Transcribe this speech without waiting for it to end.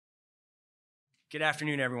Good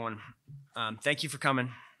afternoon, everyone. Thank you for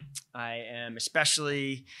coming. I am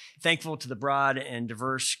especially thankful to the broad and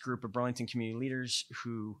diverse group of Burlington community leaders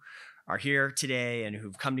who are here today and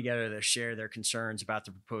who've come together to share their concerns about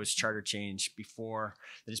the proposed charter change before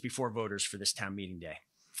voters for this town meeting day.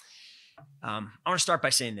 I want to start by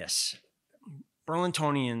saying this.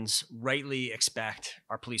 Burlingtonians rightly expect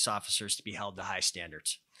our police officers to be held to high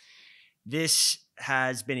standards. This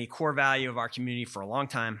has been a core value of our community for a long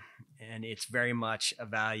time, and it's very much a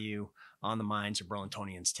value on the minds of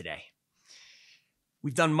Burlingtonians today.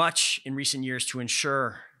 We've done much in recent years to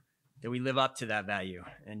ensure that we live up to that value,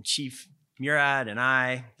 and Chief Murad and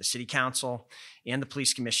I, the City Council, and the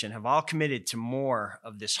Police Commission have all committed to more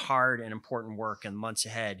of this hard and important work in the months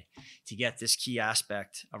ahead to get this key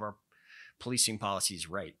aspect of our policing policies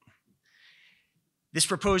right. This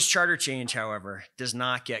proposed charter change, however, does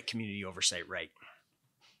not get community oversight right.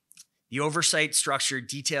 The oversight structure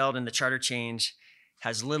detailed in the charter change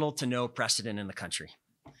has little to no precedent in the country.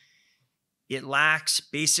 It lacks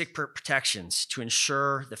basic protections to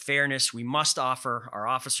ensure the fairness we must offer our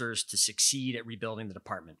officers to succeed at rebuilding the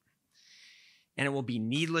department. And it will be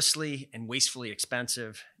needlessly and wastefully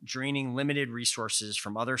expensive, draining limited resources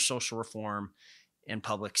from other social reform and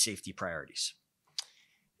public safety priorities.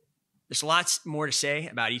 There's lots more to say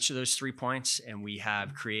about each of those 3 points, and we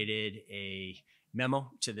have created a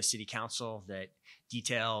memo to the City Council that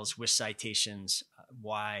details with citations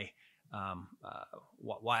why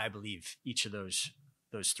I believe each of those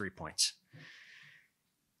 3 points.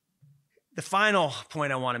 The final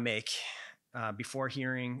point I want to make before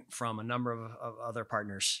hearing from a number of other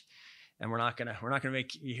partners, and we're not gonna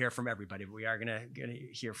make you hear from everybody, but we are gonna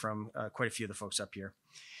hear from quite a few of the folks up here.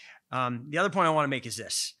 The other point I want to make is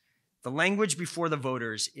this. The language before the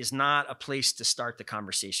voters is not a place to start the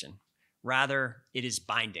conversation. Rather, it is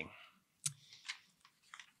binding.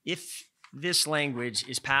 If this language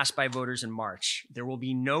is passed by voters in March, there will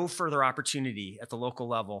be no further opportunity at the local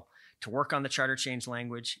level to work on the charter change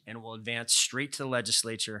language, and it will advance straight to the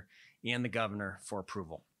legislature and the governor for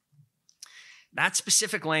approval. That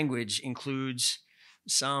specific language includes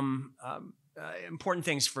some important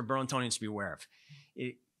things for Burlingtonians to be aware of.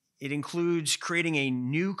 It includes creating a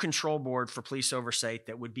new control board for police oversight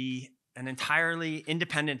that would be an entirely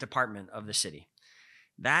independent department of the city.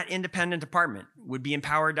 That independent department would be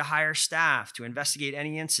empowered to hire staff to investigate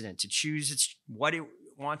any incident, to choose what it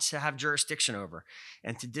wants to have jurisdiction over,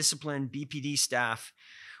 and to discipline BPD staff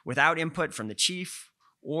without input from the chief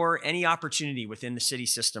or any opportunity within the city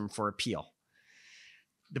system for appeal.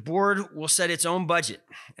 The board will set its own budget,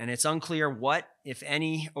 and it's unclear what, if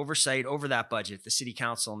any, oversight over that budget the City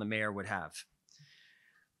Council and the mayor would have.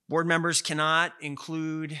 Board members cannot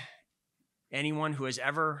include anyone who has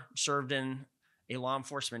ever served in a law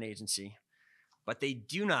enforcement agency, but they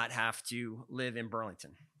do not have to live in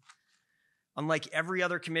Burlington. Unlike every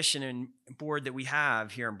other commission and board that we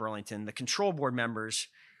have here in Burlington, the control board members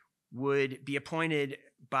would be appointed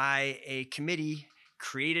by a committee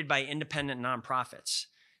created by independent nonprofits,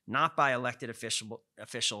 not by elected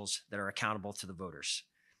officials that are accountable to the voters.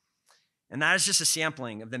 And that is just a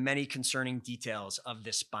sampling of the many concerning details of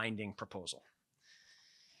this binding proposal.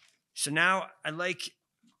 So now I'd like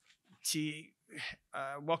to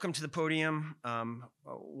welcome to the podium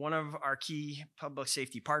one of our key public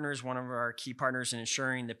safety partners, one of our key partners in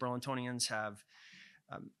ensuring that Burlingtonians have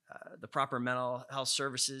the proper mental health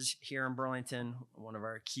services here in Burlington, one of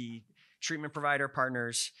our key treatment provider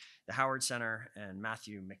partners, the Howard Center, and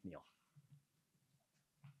Matthew MacNeil.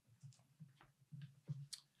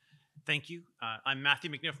 Thank you. I'm Matthew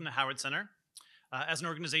MacNeil from the Howard Center. As an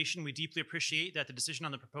organization, we deeply appreciate that the decision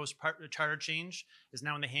on the proposed charter change is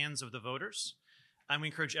now in the hands of the voters. And we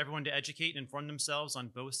encourage everyone to educate and inform themselves on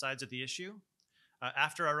both sides of the issue.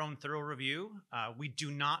 After our own thorough review, we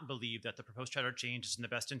do not believe that the proposed charter change is in the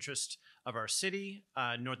best interest of our city,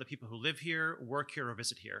 nor the people who live here, work here, or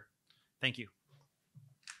visit here. Thank you.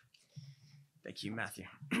 Thank you, Matthew.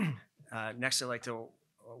 Next, I'd like to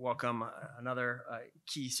welcome another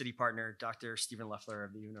key city partner, Dr. Stephen Leffler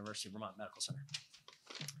of the University of Vermont Medical Center.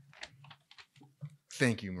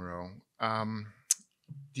 Thank you, Miro.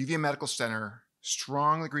 The UVM Medical Center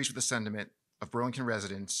strongly agrees with the sentiment of Burlington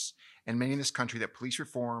residents and many in this country that police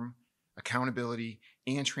reform, accountability,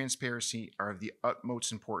 and transparency are of the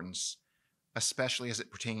utmost importance, especially as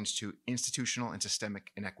it pertains to institutional and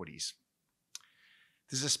systemic inequities.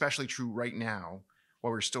 This is especially true right now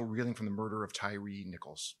while we're still reeling from the murder of Tyree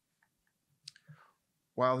Nichols.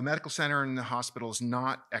 While the medical center and the hospital is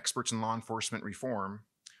not experts in law enforcement reform,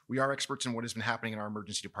 we are experts in what has been happening in our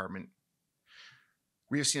emergency department.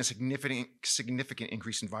 We have seen a significant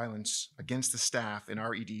increase in violence against the staff in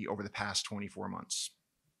our ED over the past 24 months.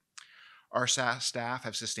 Our staff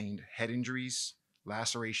have sustained head injuries,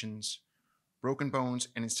 lacerations, broken bones,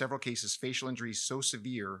 and in several cases, facial injuries so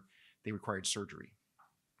severe they required surgery.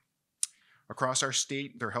 Across our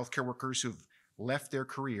state, there are healthcare workers who've left their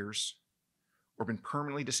careers or been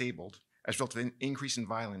permanently disabled as a result of an increase in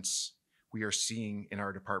violence we are seeing in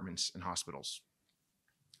our departments and hospitals.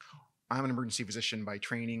 I'm an emergency physician by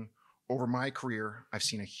training. Over my career, I've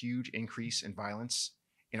seen a huge increase in violence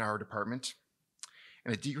in our department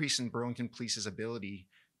and a decrease in Burlington Police's ability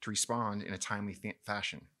to respond in a timely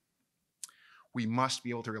fashion. We must be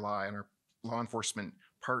able to rely on our law enforcement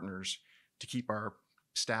partners to keep our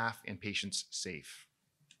staff and patients safe.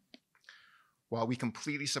 While we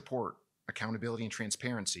completely support accountability and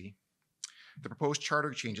transparency, the proposed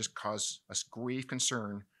charter changes cause us grave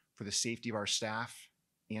concern for the safety of our staff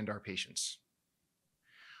and our patients.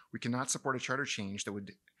 We cannot support a charter change that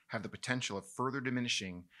would have the potential of further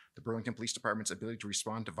diminishing the Burlington Police Department's ability to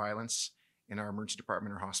respond to violence in our emergency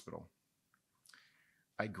department or hospital.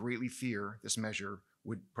 I greatly fear this measure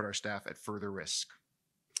would put our staff at further risk.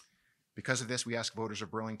 Because of this, we ask voters of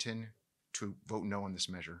Burlington to vote no on this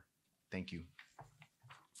measure. Thank you.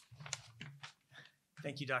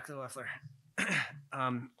 Thank you, Dr. Loeffler.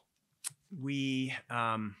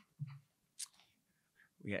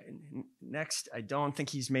 Next, I don't think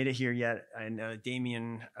he's made it here yet. I know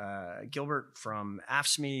Damion Gilbert from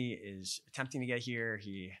AFSCME is attempting to get here.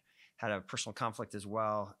 He had a personal conflict as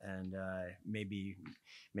well, and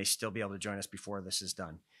may still be able to join us before this is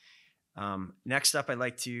done. Next up, I'd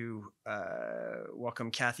like to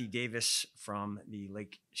welcome Kathy Davis from the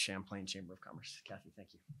Lake Champlain Chamber of Commerce. Kathy, thank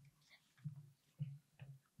you.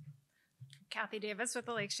 Kathy Davis with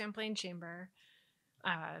the Lake Champlain Chamber.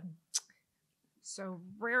 So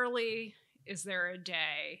rarely is there a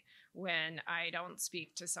day when I don't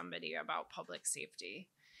speak to somebody about public safety.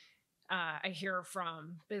 I hear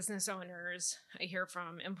from business owners, I hear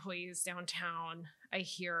from employees downtown, I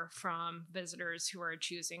hear from visitors who are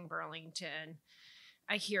choosing Burlington,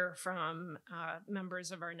 I hear from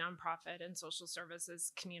members of our nonprofit and social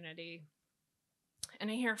services community,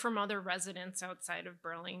 and I hear from other residents outside of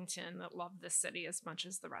Burlington that love this city as much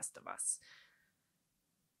as the rest of us.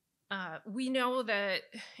 We know that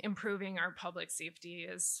improving our public safety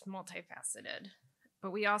is multifaceted,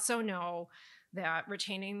 but we also know that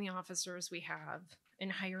retaining the officers we have and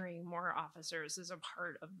hiring more officers is a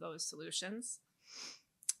part of those solutions.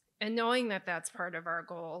 And knowing that that's part of our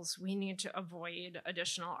goals, we need to avoid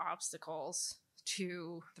additional obstacles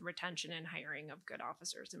to the retention and hiring of good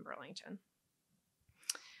officers in Burlington.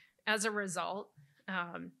 As a result,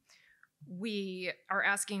 we are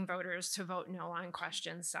asking voters to vote no on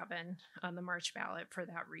question 7 on the March ballot for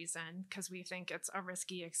that reason, because we think it's a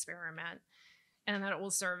risky experiment and that it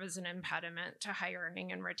will serve as an impediment to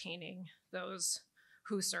hiring and retaining those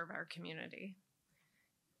who serve our community.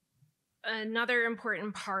 Another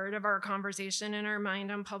important part of our conversation in our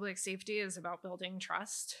mind on public safety is about building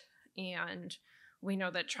trust. And we know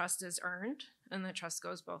that trust is earned and that trust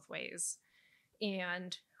goes both ways.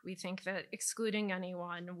 And we think that excluding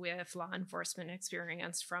anyone with law enforcement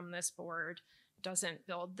experience from this board doesn't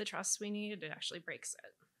build the trust we need, it actually breaks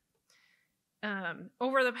it.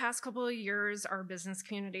 Over the past couple of years, our business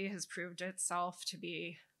community has proved itself to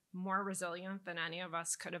be more resilient than any of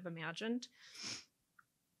us could have imagined.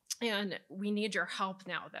 And we need your help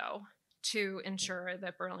now, though, to ensure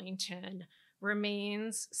that Burlington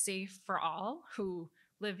remains safe for all who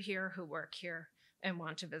live here, who work here, and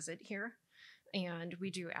want to visit here. And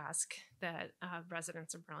we do ask that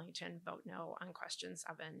residents of Burlington vote no on question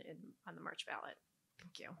 7 on the March ballot.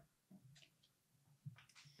 Thank you.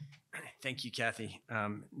 Thank you, Kathy.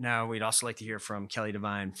 Now we'd also like to hear from Kelly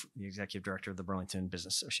Devine, the Executive Director of the Burlington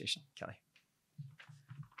Business Association. Kelly.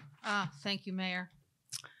 Thank you, Mayor.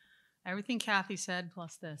 Everything Kathy said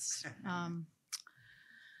plus this.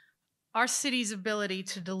 Our city's ability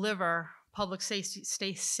to deliver public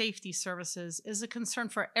safety services is a concern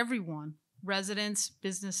for everyone, residents,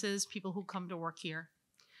 businesses, people who come to work here.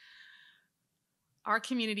 Our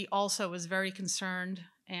community also is very concerned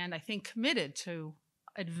and I think committed to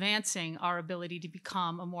advancing our ability to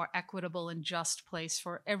become a more equitable and just place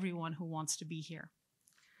for everyone who wants to be here.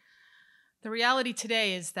 The reality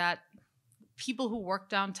today is that people who work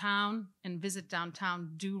downtown and visit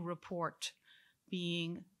downtown do report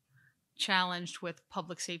being challenged with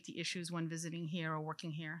public safety issues when visiting here or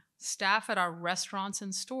working here. Staff at our restaurants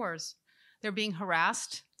and stores, they're being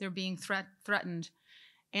harassed, they're being threatened,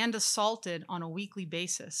 and assaulted on a weekly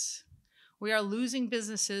basis. We are losing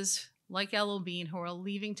businesses like Yellow Bean who are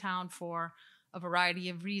leaving town for a variety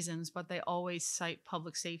of reasons, but they always cite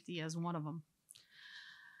public safety as one of them.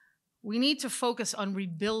 We need to focus on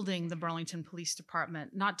rebuilding the Burlington Police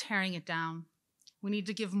Department, not tearing it down. We need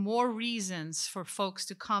to give more reasons for folks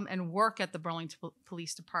to come and work at the Burlington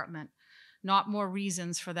Police Department, not more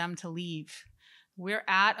reasons for them to leave. We're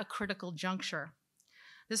at a critical juncture.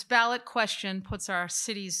 This ballot question puts our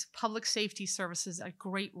city's public safety services at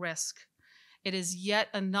great risk. It is yet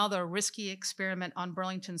another risky experiment on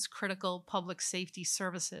Burlington's critical public safety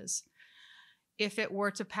services. If it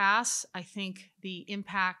were to pass, I think the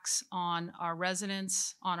impacts on our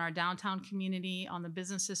residents, on our downtown community, on the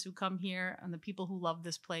businesses who come here, and the people who love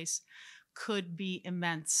this place could be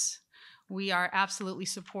immense. We are absolutely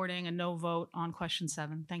supporting a no vote on question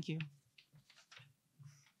 7. Thank you.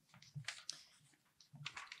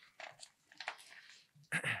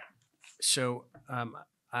 So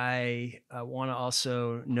I want to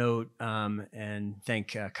also note and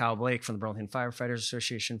thank Kyle Blake from the Burlington Firefighters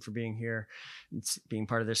Association for being here and being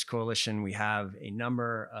part of this coalition. We have a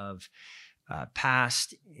number of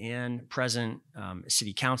past and present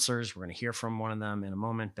city councilors. We're going to hear from one of them in a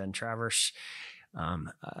moment, Ben Travers.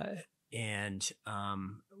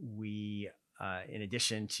 We, in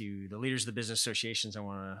addition to the leaders of the business associations, I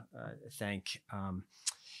want to thank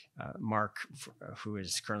Mark, who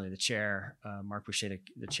is currently the chair, Mark Boucher,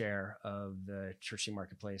 the chair of the Church Street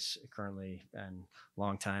Marketplace, currently and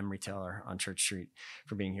longtime retailer on Church Street,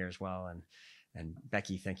 for being here as well. And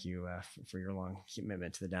Becky, thank you for your long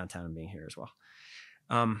commitment to the downtown and being here as well.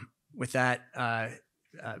 With that,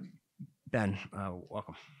 Ben,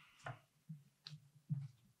 welcome.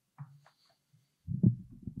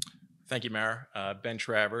 Thank you, Mayor. Ben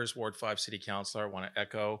Travers, Ward 5 City Councilor. I want to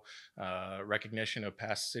echo recognition of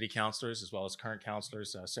past city councilors as well as current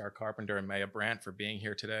councilors, Sarah Carpenter and Maya Brandt, for being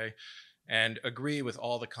here today, and agree with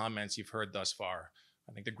all the comments you've heard thus far.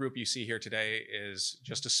 I think the group you see here today is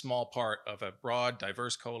just a small part of a broad,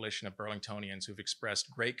 diverse coalition of Burlingtonians who've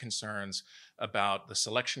expressed great concerns about the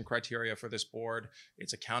selection criteria for this board,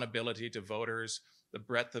 its accountability to voters, the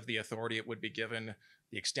breadth of the authority it would be given,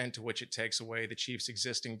 the extent to which it takes away the chief's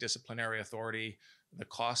existing disciplinary authority, the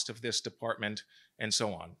cost of this department, and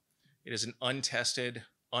so on. It is an untested,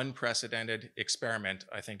 unprecedented experiment,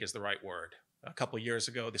 I think is the right word. A couple years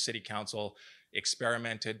ago, the city council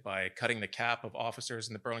experimented by cutting the cap of officers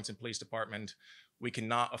in the Burlington Police Department. We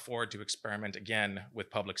cannot afford to experiment again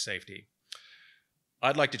with public safety.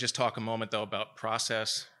 I'd like to just talk a moment, though, about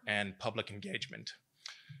process and public engagement.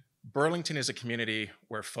 Burlington is a community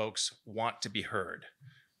where folks want to be heard,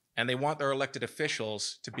 and they want their elected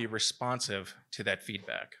officials to be responsive to that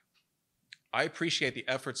feedback. I appreciate the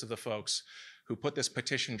efforts of the folks who put this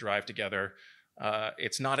petition drive together.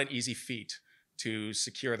 It's not an easy feat to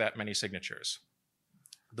secure that many signatures.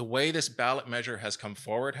 The way this ballot measure has come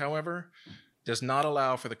forward, however, does not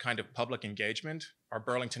allow for the kind of public engagement our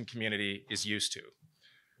Burlington community is used to.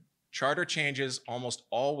 Charter changes almost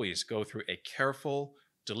always go through a careful,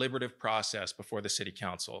 deliberative process before the City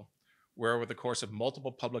Council, where over the course of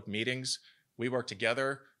multiple public meetings, we work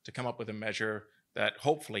together to come up with a measure that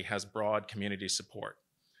hopefully has broad community support.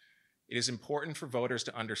 It is important for voters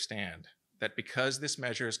to understand that because this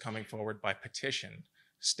measure is coming forward by petition,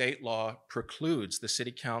 state law precludes the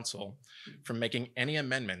City Council from making any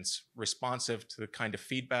amendments responsive to the kind of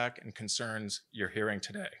feedback and concerns you're hearing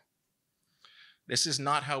today. This is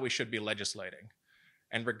not how we should be legislating.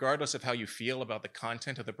 And regardless of how you feel about the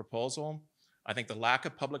content of the proposal, I think the lack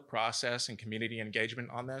of public process and community engagement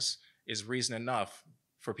on this is reason enough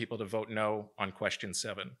for people to vote no on question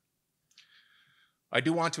 7. I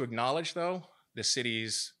do want to acknowledge, though, the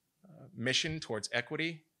city's mission towards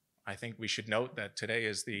equity. I think we should note that today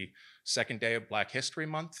is the second day of Black History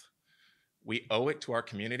Month. We owe it to our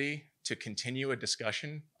community to continue a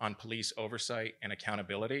discussion on police oversight and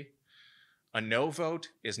accountability. A no vote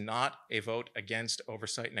is not a vote against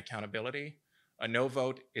oversight and accountability. A no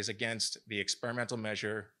vote is against the experimental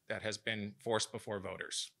measure that has been forced before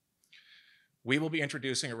voters. We will be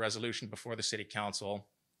introducing a resolution before the City Council,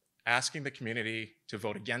 asking the community to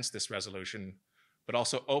vote against this resolution, but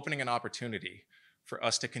also opening an opportunity for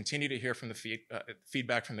us to continue to hear from the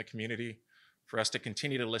feedback from the community, for us to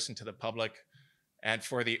continue to listen to the public, and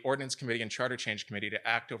for the Ordinance Committee and Charter Change Committee to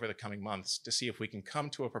act over the coming months to see if we can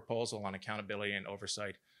come to a proposal on accountability and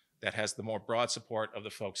oversight that has the more broad support of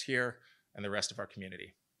the folks here and the rest of our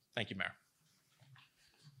community. Thank you, Mayor.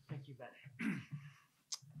 Thank you, Ben.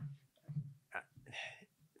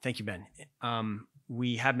 Thank you, Ben.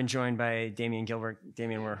 We have been joined by Damion Gilbert.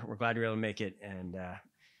 Damion, we're glad you were able to make it, and the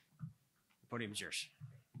podium is yours.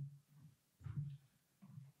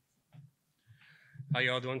 How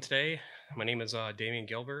y'all doing today? My name is Damion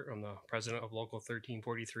Gilbert. I'm the president of Local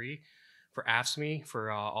 1343 for AFSCME, for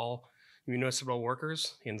all municipal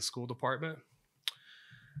workers in the school department.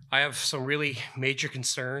 I have some really major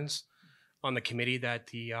concerns on the committee that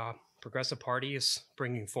the Progressive Party is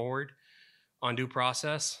bringing forward on due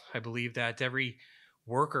process. I believe that every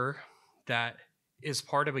worker that is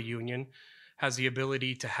part of a union has the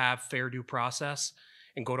ability to have fair due process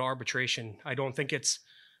and go to arbitration. I don't think it's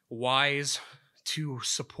wise to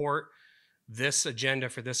support this agenda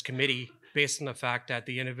for this committee based on the fact that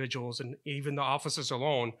the individuals and even the officers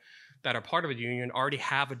alone that are part of a union already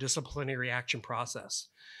have a disciplinary action process.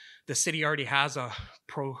 The city already has a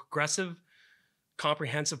progressive,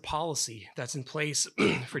 comprehensive policy that's in place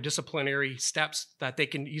for disciplinary steps that they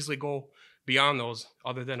can easily go beyond those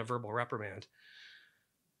other than a verbal reprimand.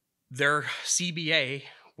 Their CBA,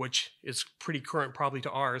 which is pretty current probably to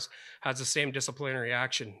ours, has the same disciplinary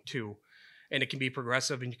action too. And it can be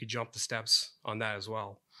progressive, and you can jump the steps on that as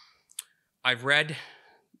well. I've read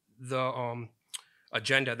the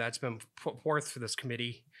agenda that's been put forth for this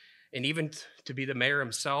committee, and even to be the mayor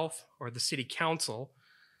himself or the city council,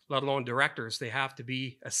 let alone directors, they have to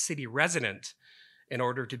be a city resident in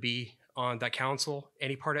order to be on that council.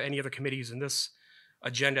 Any part of any other committees in this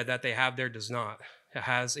agenda that they have there does not. It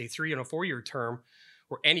has a 3 and a 4 year term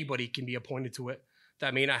where anybody can be appointed to it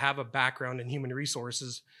that may not have a background in human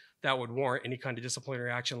resources that would warrant any kind of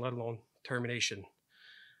disciplinary action, let alone termination.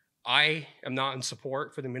 I am not in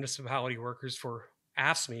support for the municipality workers for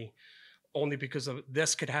AFSCME only because of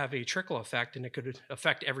this could have a trickle effect, and it could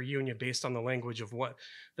affect every union based on the language of what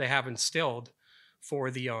they have instilled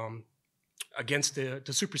for the against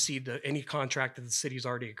to supersede any contract that the city's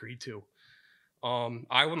already agreed to.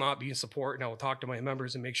 I will not be in support, and I will talk to my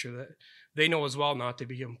members and make sure that they know as well not to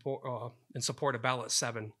be in support of Ballot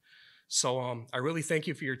 7. So I really thank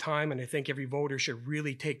you for your time, and I think every voter should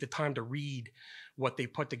really take the time to read what they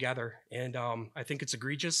put together. And I think it's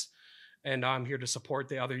egregious, and I'm here to support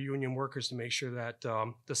the other union workers to make sure that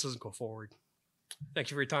this doesn't go forward.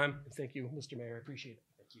 Thank you for your time. Thank you, Mr. Mayor. I appreciate it.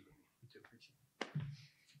 Thank you. You too. Appreciate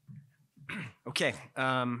it. Okay,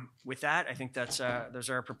 with that, I think that's those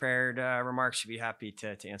are our prepared remarks. We'd be happy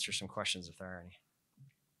to answer some questions if there are any.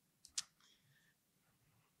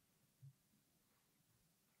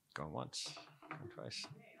 Going once, going twice.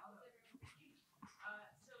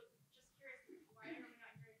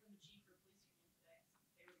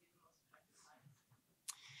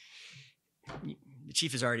 The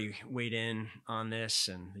chief has already weighed in on this,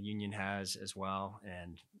 and the union has as well.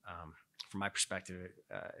 And from my perspective,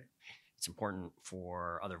 it's important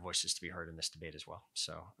for other voices to be heard in this debate as well.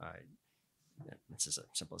 So yeah, it's as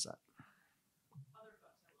simple as that. Other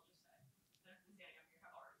folks, I will just say, that have been standing up here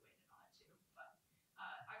have already weighed in on it too. But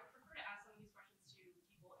I would prefer to ask some of these questions to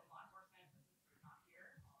people in law enforcement, but since they're not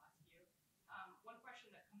here, I'll ask you. One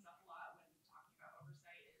question that comes up a lot when talking about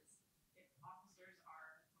oversight is if officers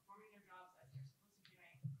are performing their jobs as they're supposed to be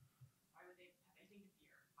doing, why would they have anything to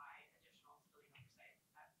fear by additional civilian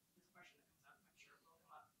oversight? This question that comes up, I'm sure, will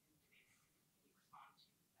come up in debates. Can you respond to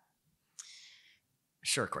that?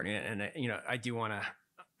 Sure, Courtney. And I do want to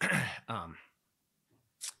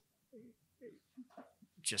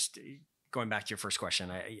just going back to your first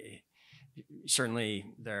question. Certainly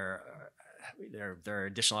there are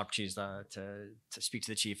additional opportunities to speak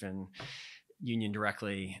to the chief and union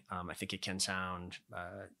directly. I think it can sound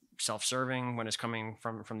self-serving when it's coming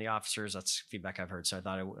from the officers. That's feedback I've heard. So I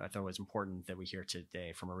thought it was important that we hear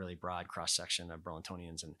today from a really broad cross section of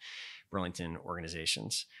Burlingtonians and Burlington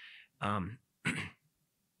organizations.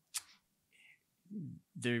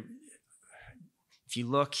 If you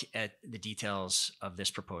look at the details of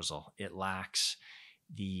this proposal, it lacks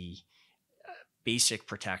the basic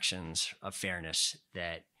protections of fairness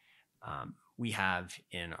that we have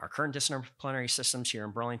in our current disciplinary systems here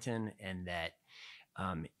in Burlington, and that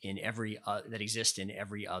that exist in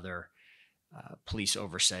every other police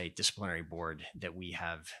oversight disciplinary board that we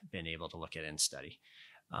have been able to look at and study.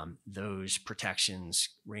 Those protections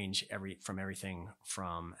range from everything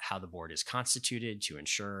from how the board is constituted to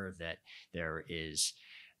ensure that there is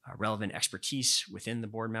relevant expertise within the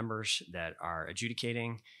board members that are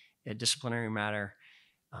adjudicating a disciplinary matter.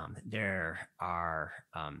 There are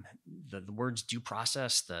the words due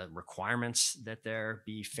process, the requirements that there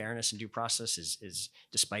be fairness and due process is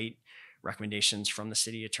despite recommendations from the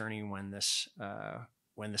city attorney when this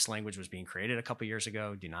language was being created a couple years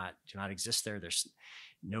ago, do not exist there. There's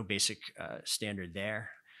no basic standard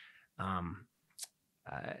there.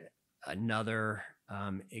 Another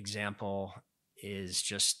example is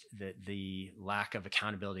just the lack of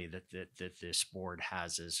accountability that this board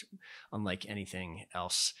has is unlike anything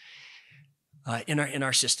else in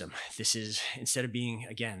our system. This is, instead of being,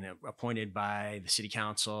 again, appointed by the city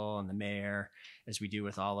council and the mayor, as we do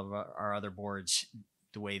with all of our other boards,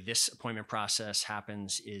 the way this appointment process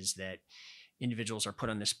happens is that individuals are put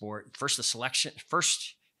on this board. First,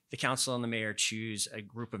 the council and the mayor choose a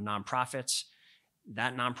group of nonprofits.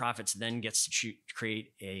 That nonprofits then gets to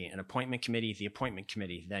create an appointment committee. The appointment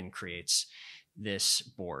committee then creates this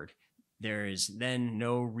board. There is then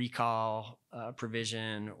no recall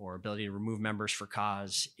provision or ability to remove members for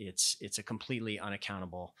cause. It's a completely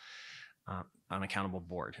unaccountable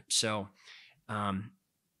board. So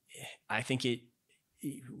I think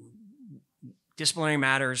disciplinary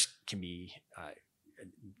matters can be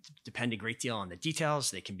depend a great deal on the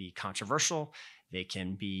details. They can be controversial. They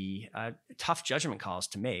can be tough judgment calls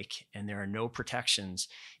to make, and there are no protections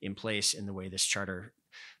in place in the way this charter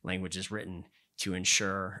language is written to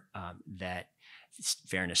ensure that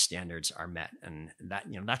fairness standards are met. And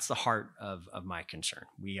that's the heart of my concern.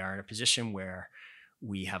 We are in a position where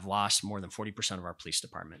we have lost more than 40% of our police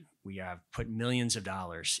department. We have put millions of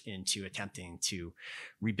dollars into attempting to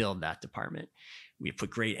rebuild that department. We have put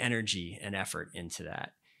great energy and effort into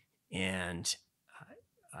that. And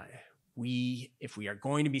if we are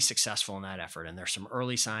going to be successful in that effort, and there's some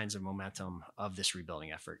early signs of momentum of this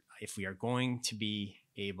rebuilding effort, if we are going to be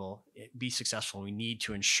successful, we need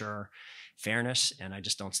to ensure fairness. And I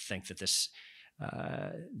just don't think that this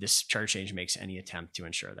charter change makes any attempt to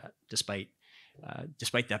ensure that, despite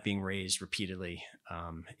that being raised repeatedly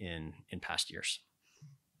in past years.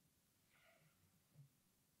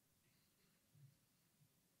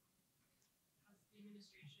 Has the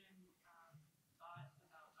administration thought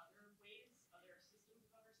about other ways, other systems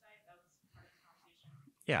of oversight? That was part of the conversation.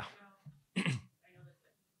 Yeah. I know that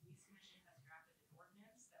the police commission has drafted an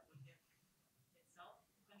ordinance that would give itself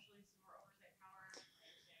potentially some more oversight power. I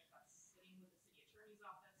understand that's sitting with the city attorney's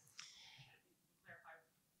office. Clarify,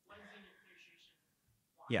 what is the administration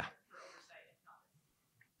want for oversight, if not?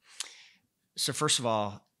 So first of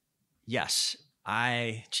all, yes,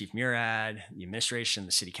 Chief Murad, the administration,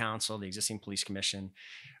 the city council, the existing police commission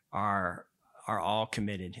are all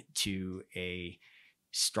committed to a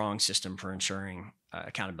strong system for ensuring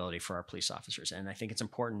accountability for our police officers. And I think it's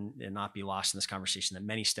important to not be lost in this conversation that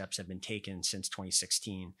many steps have been taken since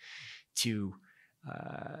 2016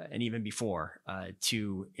 and even before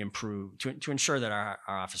to improve, to ensure that our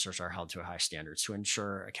officers are held to a high standard, to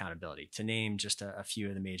ensure accountability. To name just a few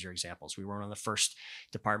of the major examples, we were one of the first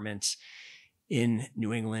departments in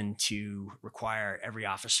New England to require every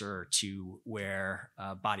officer to wear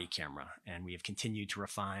a body camera. And we have continued to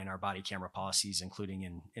refine our body camera policies,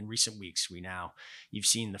 including in recent weeks. You've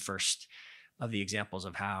seen the first of the examples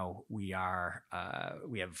of how we have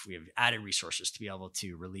added resources to be able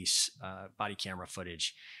to release body camera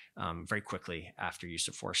footage very quickly after use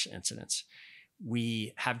of force incidents.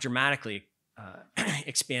 We have dramatically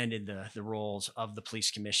expanded the roles of the police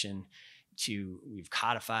commission we've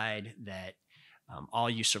codified that all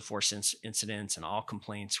use of force incidents and all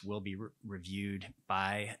complaints will be reviewed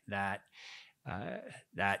by that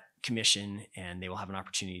commission, and they will have an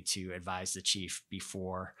opportunity to advise the chief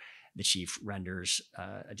before the chief renders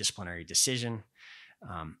a disciplinary decision.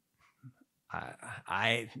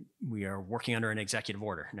 We are working under an executive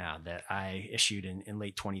order now that I issued in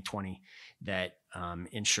late 2020 that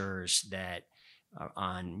ensures that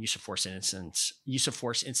on use of force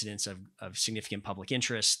incidents of significant public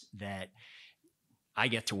interest, that I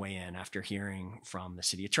get to weigh in after hearing from the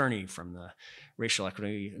city attorney, from the racial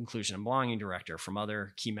equity, inclusion, and belonging director, from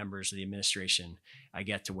other key members of the administration. I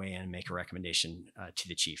get to weigh in and make a recommendation to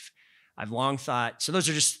the chief. I've long thought, so those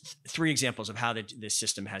are just three examples of how this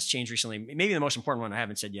system has changed recently. Maybe the most important one I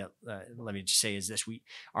haven't said yet, let me just say, is this: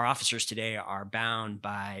 our officers today are bound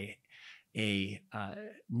by a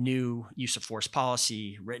new use of force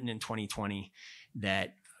policy written in 2020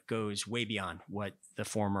 that goes way beyond what the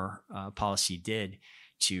former policy did,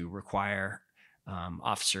 to require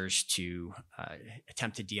officers to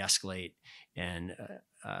attempt to de-escalate and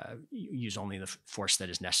use only the force that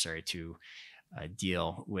is necessary to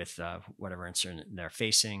deal with whatever incident they're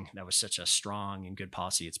facing. That was such a strong and good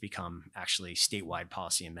policy. It's become actually statewide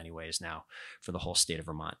policy in many ways now for the whole state of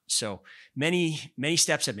Vermont. So many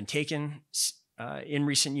steps have been taken in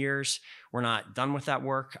recent years. We're not done with that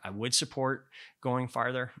work. I would support going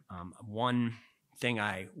farther. One thing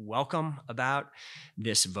I welcome about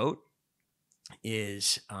this vote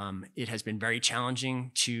is it has been very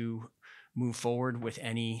challenging to move forward with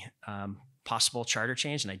any possible charter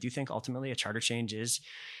change. And I do think ultimately a charter change is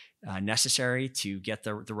necessary to get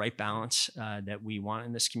the right balance that we want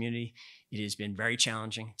in this community. It has been very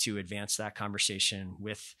challenging to advance that conversation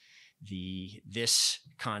with this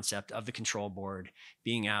concept of the control board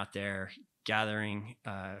being out there, gathering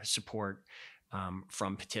support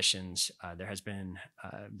from petitions. There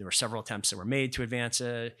were several attempts that were made to advance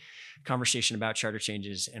a conversation about charter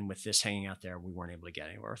changes, and with this hanging out there, we weren't able to get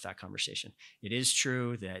anywhere with that conversation. It is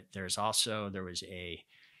true that there was a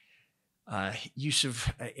use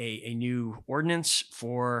of a new ordinance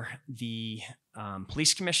for the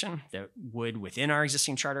police commission that would, within our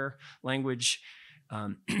existing charter language,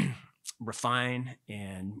 refine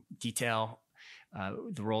and detail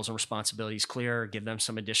the roles and responsibilities clear, give them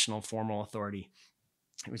some additional formal authority.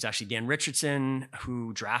 It was actually Dan Richardson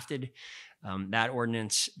who drafted that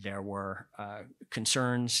ordinance. There were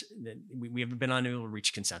concerns that we haven't been unable to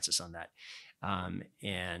reach consensus on that.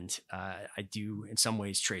 I do in some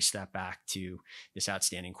ways trace that back to this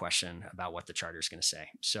outstanding question about what the charter is going to say.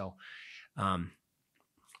 So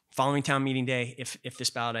following town meeting day, if this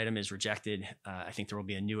ballot item is rejected, I think there'll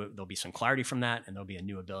be some clarity from that, and there'll be a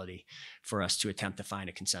new ability for us to attempt to find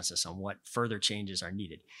a consensus on what further changes are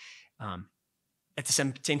needed. At the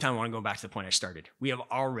same time, I want to go back to the point I started. We have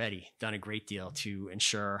already done a great deal to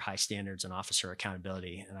ensure high standards and officer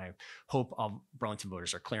accountability, and I hope all Burlington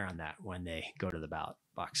voters are clear on that when they go to the ballot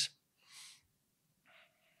box.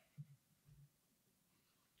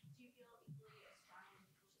 Do you feel equally as strongly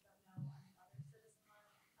people should vote no on other citizen-led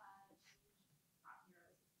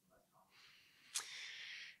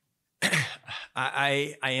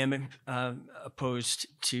I am opposed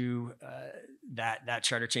to that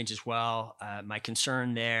charter change as well. My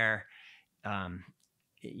concern there,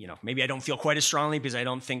 maybe I don't feel quite as strongly because I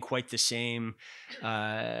don't think quite the same.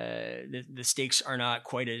 The stakes are not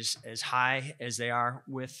quite as high as they are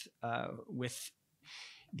with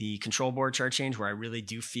the control board charter change, where I really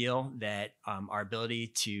do feel that our ability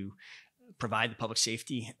to provide the public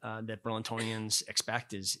safety that Burlingtonians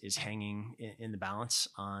expect is hanging in the balance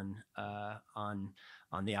on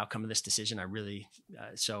the outcome of this decision. I really,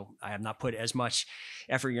 so I have not put as much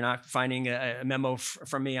effort. You're not finding a memo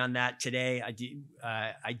from me on that today.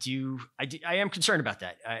 I am concerned about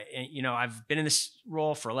that. I've been in this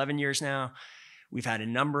role for 11 years now. We've had a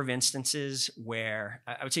number of instances where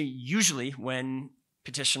I would say usually when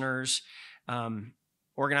petitioners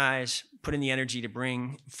organize, put in the energy to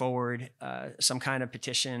bring forward some kind of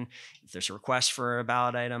petition, if there's a request for a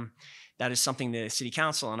ballot item, that is something the city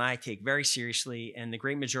council and I take very seriously. And the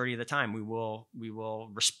great majority of the time, we will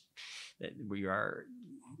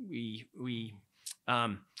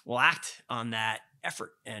act on that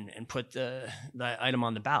effort and put the item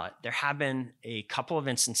on the ballot. There have been a couple of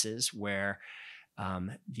instances where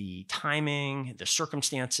the timing, the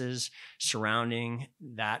circumstances surrounding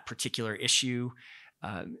that particular issue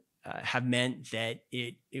have meant that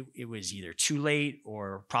it was either too late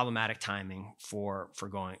or problematic timing for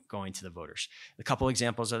going to the voters. A couple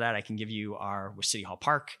examples of that I can give you are with City Hall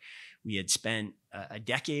Park. We had spent a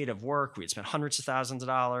decade of work. We had spent hundreds of thousands of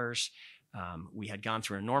dollars. We had gone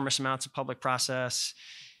through enormous amounts of public process.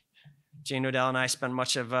 Jane Odell and I spent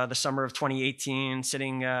much of the summer of 2018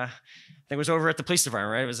 sitting, I think it was over at the police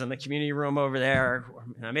department, right? It was in the community room over there.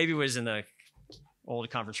 Or maybe it was in the old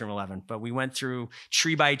conference room 11, but we went through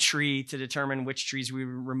tree by tree to determine which trees we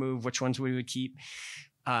would remove, which ones we would keep.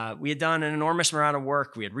 We had done an enormous amount of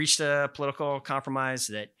work. We had reached a political compromise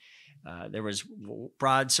that there was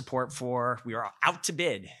broad support for. We were out to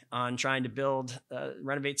bid on trying to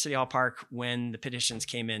renovate City Hall Park when the petitions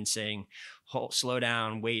came in saying, slow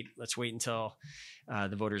down, let's wait until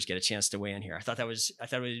the voters get a chance to weigh in here. I thought it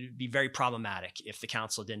would be very problematic if the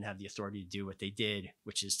council didn't have the authority to do what they did,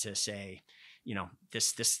 which is to say,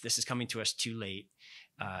 this is coming to us too late.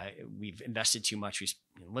 We've invested too much. We've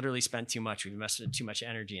literally spent too much. We've invested too much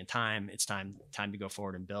energy and time. It's time to go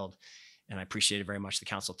forward and build. And I appreciate it very much the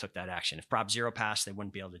council took that action. If Prop 0 passed, they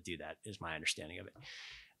wouldn't be able to do that, is my understanding of it.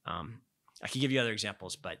 I could give you other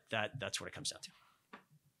examples, but that's what it comes down to.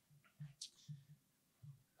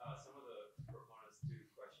 Some of the proponents to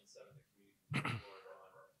question 7 of the community board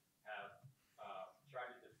have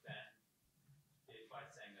tried to defend it by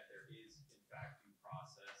saying that there is, in fact, due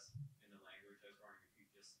process in the language. I was wondering if you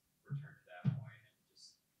just return to that point and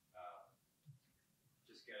just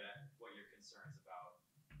get at what your concerns about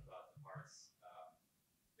the parts.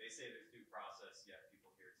 They say there's due process, yet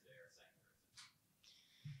people here today are saying there isn't.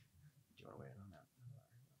 Do you want to weigh in on that?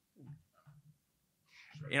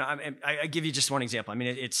 I give you just one example. I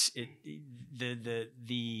mean,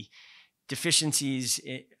 the deficiencies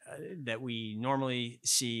that we normally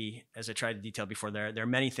see, as I tried to detail before, there are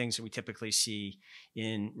many things that we typically see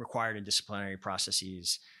in required and disciplinary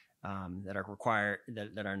processes that are required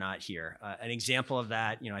that are not here. An example of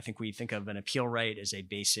that, I think we think of an appeal right as a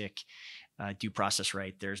basic due process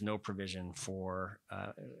right. There's no provision for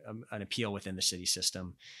an appeal within the city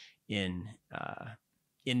system in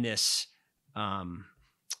this.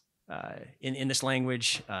 In this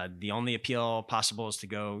language, the only appeal possible is to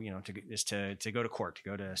go, to go to court, to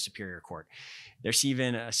go to superior court. There's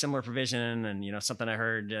even a similar provision, and something I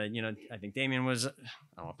heard, I think Damion was, I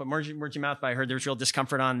don't know, but words your mouth, but I heard there's real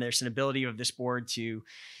discomfort on. There's an ability of this board to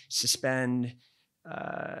suspend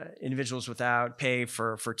individuals without pay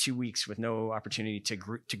for 2 weeks with no opportunity to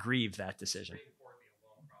grieve that decision.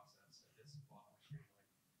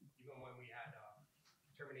 Even when we had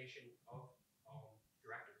termination of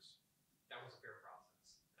directors, that was a fair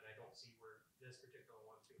process, and I don't see where this particular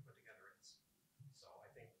one's being put together is. So I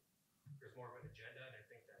think there's more of an agenda, and I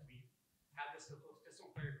think that we've had this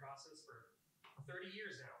disciplinary process for 30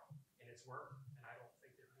 years now, and it's worked, and I don't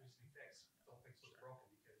think that it needs to be fixed. Don't fix what's broken,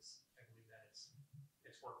 because I believe that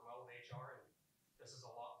it's worked well with HR, and this is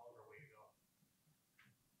a lot longer way to go.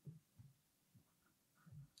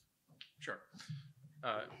 Sure.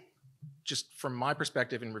 Just from my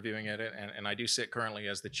perspective in reviewing it, and I do sit currently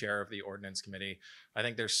as the chair of the ordinance committee, I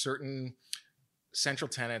think there's certain central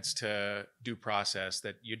tenets to due process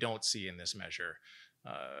that you don't see in this measure.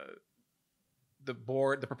 The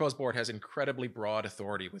proposed board has incredibly broad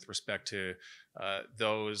authority with respect to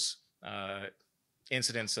those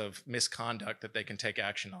incidents of misconduct that they can take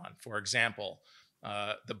action on. For example,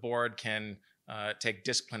 the board can take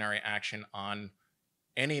disciplinary action on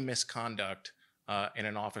any misconduct in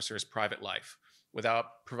an officer's private life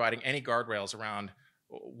without providing any guardrails around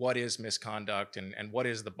what is misconduct and what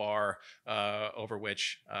is the bar over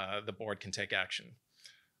which the board can take action.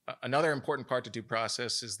 Another important part to due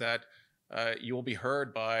process is that you will be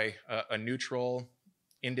heard by a neutral,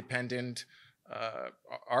 independent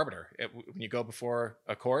arbiter. When you go before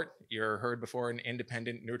a court, you're heard before an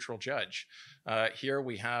independent, neutral judge. Here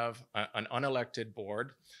we have an unelected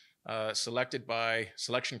board selected by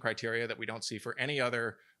selection criteria that we don't see for any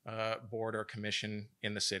other board or commission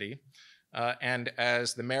in the city. And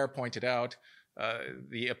as the mayor pointed out,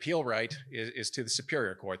 the appeal right is to the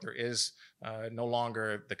Superior Court. There is no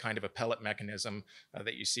longer the kind of appellate mechanism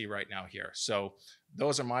that you see right now here. So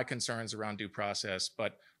those are my concerns around due process,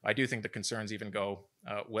 but I do think the concerns even go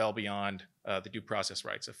well beyond the due process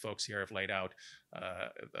rights that folks here have laid out.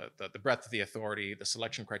 The breadth of the authority, the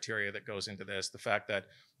selection criteria that goes into this, the fact that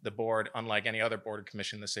the board, unlike any other board or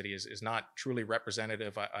commission in the city, is not truly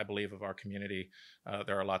representative, I believe, of our community.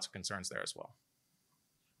 There are lots of concerns there as well.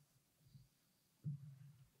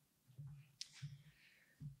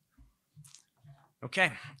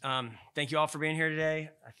 Okay, thank you all for being here today.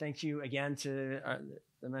 Thank you again to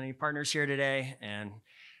the many partners here today, and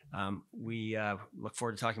we look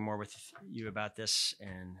forward to talking more with you about this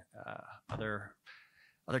and other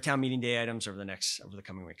town meeting day items over the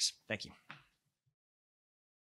coming weeks. Thank you.